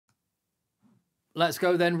Let's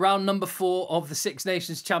go then. Round number 4 of the Six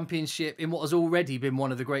Nations Championship in what has already been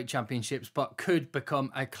one of the great championships, but could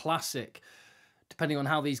become a classic, depending on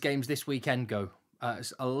how these games this weekend go.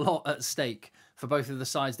 It's a lot at stake for both of the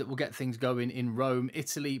sides that will get things going in Rome.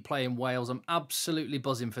 Italy playing Wales. I'm absolutely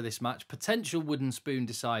buzzing for this match. Potential wooden spoon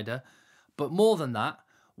decider. But more than that,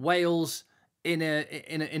 Wales in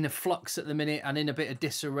a flux at the minute and in a bit of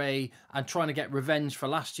disarray and trying to get revenge for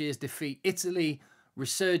last year's defeat. Italy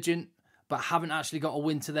resurgent, but haven't actually got a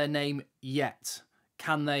win to their name yet.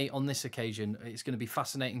 Can they on this occasion? It's going to be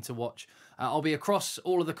fascinating to watch. I'll be across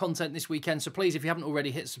all of the content this weekend, so please, if you haven't already,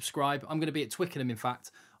 hit subscribe. I'm going to be at Twickenham, in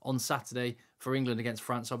fact, on Saturday for England against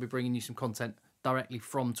France. I'll be bringing you some content directly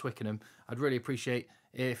from Twickenham. I'd really appreciate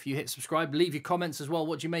if you hit subscribe. Leave your comments as well.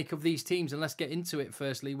 What do you make of these teams? And let's get into it,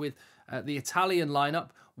 firstly, with the Italian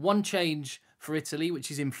lineup. One change for Italy, which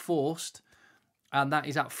is enforced, and that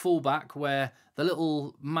is at fullback, where the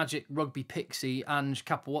little magic rugby pixie, Ange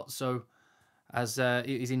Capuozzo,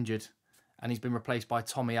 is injured, and he's been replaced by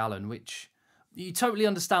Tommy Allen, which you totally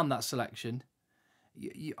understand that selection.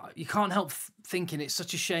 You can't help thinking it's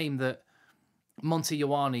such a shame that Monty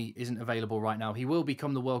Ioane isn't available right now. He will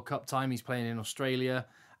become the World Cup time. He's playing in Australia,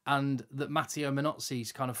 and that Matteo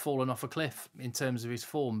Minozzi's kind of fallen off a cliff in terms of his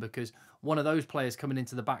form, because one of those players coming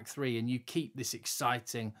into the back three and you keep this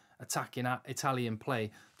exciting attacking Italian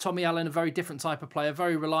play. Tommy Allen, a very different type of player,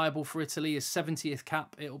 very reliable for Italy. His 70th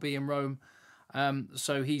cap, it'll be in Rome.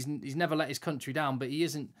 So he's never let his country down, but he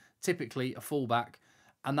isn't typically a fullback,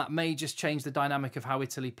 and that may just change the dynamic of how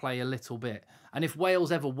Italy play a little bit. And if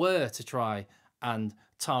Wales ever were to try and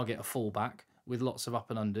target a fullback with lots of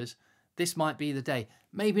up and unders, this might be the day.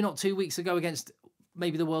 Maybe not 2 weeks ago against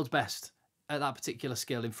maybe the world's best at that particular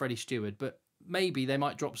skill in Freddie Stewart, but maybe they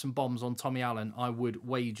might drop some bombs on Tommy Allen, I would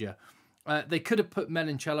wager. They could have put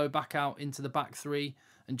Menoncello back out into the back three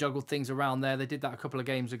and juggled things around there. They did that a couple of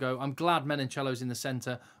games ago. I'm glad Menoncello's in the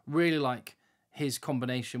centre. Really like his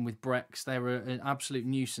combination with Brex. They were an absolute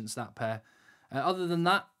nuisance, that pair. Other than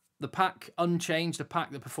that, the pack unchanged, a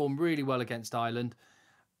pack that performed really well against Ireland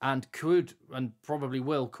and could and probably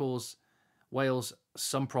will cause Wales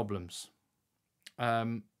some problems.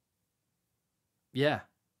 Yeah.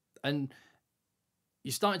 And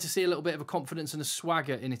you're starting to see a little bit of a confidence and a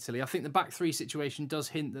swagger in Italy. I think the back three situation does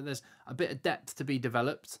hint that there's a bit of depth to be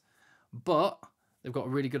developed, but they've got a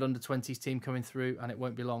really good under-20s team coming through, and it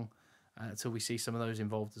won't be long until we see some of those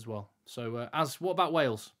involved as well. So what about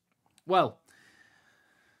Wales? Well,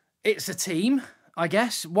 it's a team, I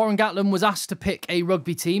guess. Warren Gatland was asked to pick a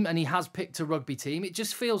rugby team, and he has picked a rugby team. It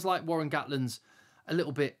just feels like Warren Gatland's a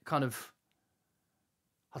little bit kind of,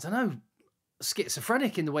 I don't know,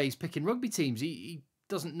 schizophrenic in the way he's picking rugby teams. He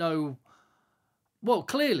doesn't know. Well,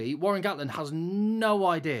 clearly, Warren Gatland has no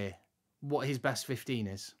idea what his best 15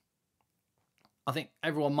 is. I think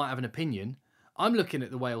everyone might have an opinion. I'm looking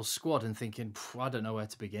at the Wales squad and thinking, I don't know where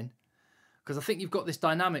to begin. Because I think you've got this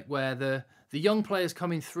dynamic where the young players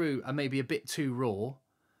coming through are maybe a bit too raw,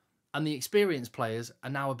 and the experienced players are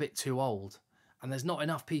now a bit too old. And there's not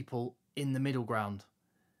enough people in the middle ground.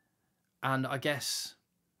 And I guess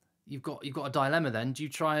you've got a dilemma then. Do you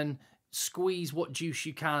try and squeeze what juice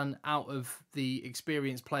you can out of the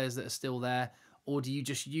experienced players that are still there, or do you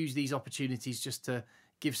just use these opportunities just to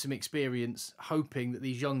give some experience, hoping that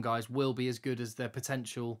these young guys will be as good as their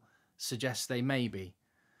potential suggests they may be?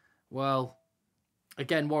 Well,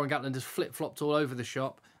 again, Warren Gatland has flip-flopped all over the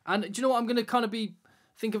shop. And do you know what? I'm going to kind of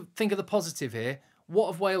think of the positive here.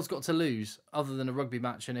 What have Wales got to lose other than a rugby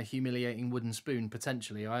match and a humiliating wooden spoon,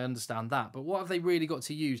 potentially? I understand that. But what have they really got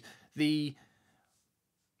to use? The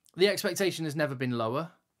expectation has never been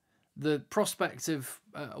lower. The prospect of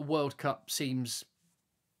a World Cup seems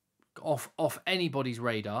off anybody's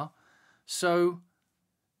radar. So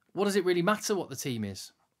what does it really matter what the team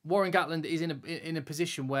is? Warren Gatland is in a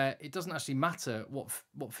position where it doesn't actually matter what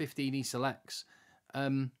 15 he selects.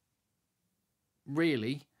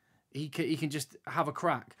 Really, he can just have a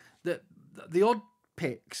crack. The odd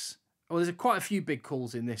picks. Well, there's quite a few big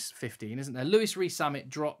calls in this 15, isn't there? Lewis Rees-Zammit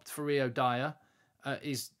dropped for Rio Dyer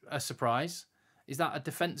is a surprise. Is that a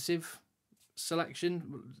defensive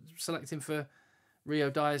selection? Selecting for Rio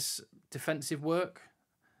Dyer's defensive work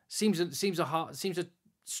seems a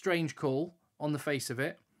strange call on the face of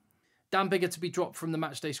it. Dan Biggar to be dropped from the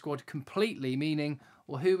matchday squad completely, meaning,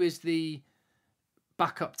 well, who is the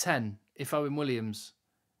backup 10 if Owen Williams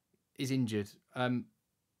is injured?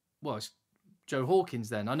 Well, it's Joe Hawkins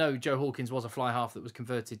then. I know Joe Hawkins was a fly half that was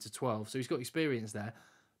converted to 12, so he's got experience there,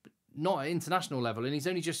 but not at international level, and he's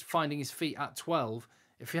only just finding his feet at 12.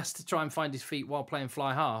 If he has to try and find his feet while playing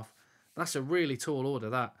fly half, that's a really tall order,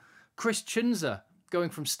 that. Chris Chunza going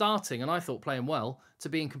from starting, and I thought playing well, to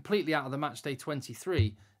being completely out of the match day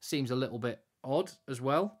 23 seems a little bit odd as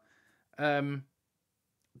well.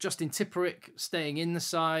 Justin Tipuric staying in the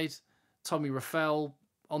side, Tommy Rafael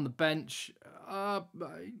on the bench,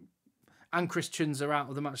 and Christians are out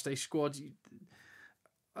of the matchday squad.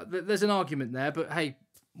 There's an argument there, but hey,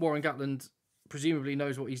 Warren Gatland presumably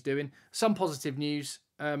knows what he's doing. Some positive news.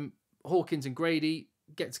 Hawkins and Grady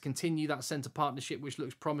get to continue that centre partnership, which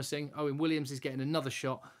looks promising. Owen Williams is getting another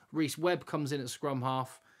shot. Reece Webb comes in at scrum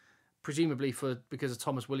half, presumably because of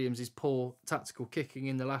Thomas Williams' poor tactical kicking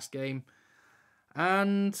in the last game.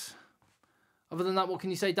 And other than that, what can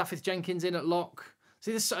you say? Dafydd Jenkins in at lock.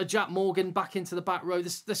 See, this sort of Jack Morgan back into the back row.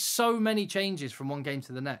 There's so many changes from one game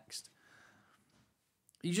to the next.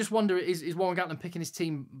 You just wonder, is Warren Gatland picking his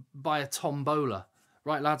team by a tombola?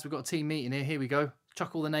 Right, lads, we've got a team meeting here. Here we go.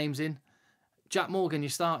 Chuck all the names in. Jack Morgan, you're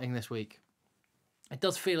starting this week. It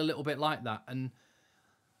does feel a little bit like that. And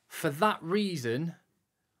for that reason,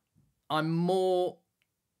 I'm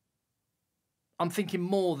thinking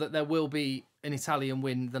more that there will be an Italian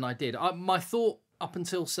win than I did. My thought up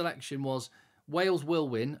until selection was Wales will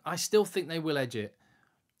win. I still think they will edge it.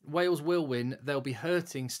 Wales will win. They'll be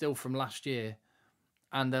hurting still from last year.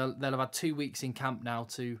 And they'll have had 2 weeks in camp now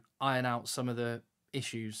to iron out some of the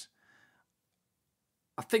issues.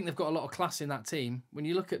 I think they've got a lot of class in that team. When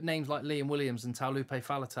you look at names like Liam Williams and Taulupe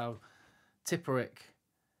Faletau, Tipuric,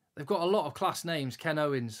 they've got a lot of class names. Ken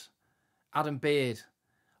Owens, Adam Beard.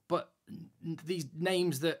 But these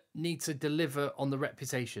names that need to deliver on the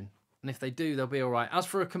reputation. And if they do, they'll be all right. As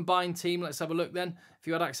for a combined team, let's have a look then. If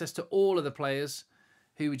you had access to all of the players,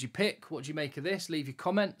 who would you pick? What do you make of this? Leave your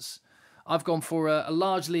comments. I've gone for a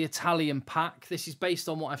largely Italian pack. This is based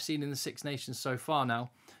on what I've seen in the Six Nations so far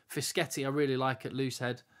now. Fischetti I really like at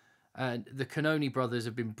loosehead. The Cannoni brothers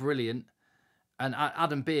have been brilliant. And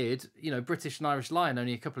Adam Beard, British and Irish Lion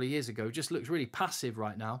only a couple of years ago, just looks really passive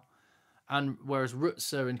right now. And whereas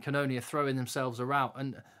Rutzer and Cannoni are throwing themselves around,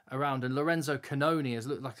 and Lorenzo Cannoni has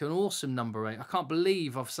looked like an awesome number 8. I can't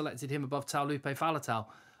believe I've selected him above Taulupe Faletau.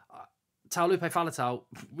 Taulupe Faletau,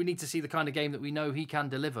 we need to see the kind of game that we know he can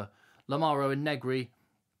deliver. Lamaro and Negri,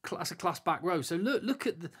 that's a class back row. So look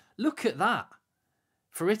at that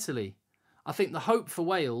for Italy. I think the hope for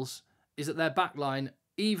Wales is that their back line,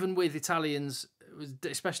 even with Italians,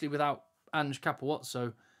 especially without Ange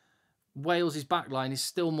Capuozzo, Wales' backline is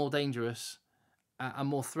still more dangerous and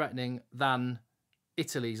more threatening than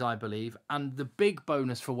Italy's, I believe. And the big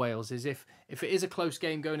bonus for Wales is if it is a close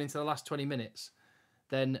game going into the last 20 minutes,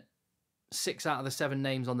 then 6 out of the 7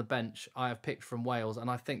 names on the bench I have picked from Wales, and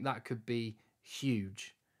I think that could be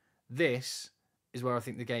huge. This is where I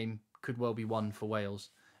think the game could well be won for Wales.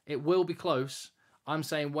 It will be close. I'm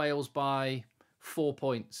saying Wales by 4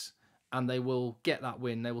 points, and they will get that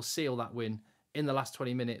win. They will seal that win in the last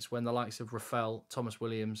 20 minutes when the likes of Rafael, Thomas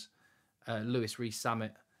Williams, Lewis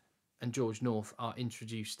Rees-Zammit and George North are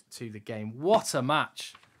introduced to the game. What a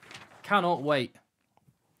match. Cannot wait.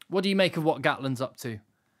 What do you make of what Gatland's up to?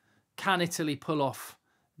 Can Italy pull off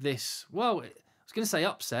this? Well, I was going to say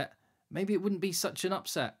upset. Maybe it wouldn't be such an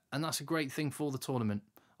upset, and that's a great thing for the tournament.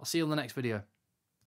 I'll see you on the next video.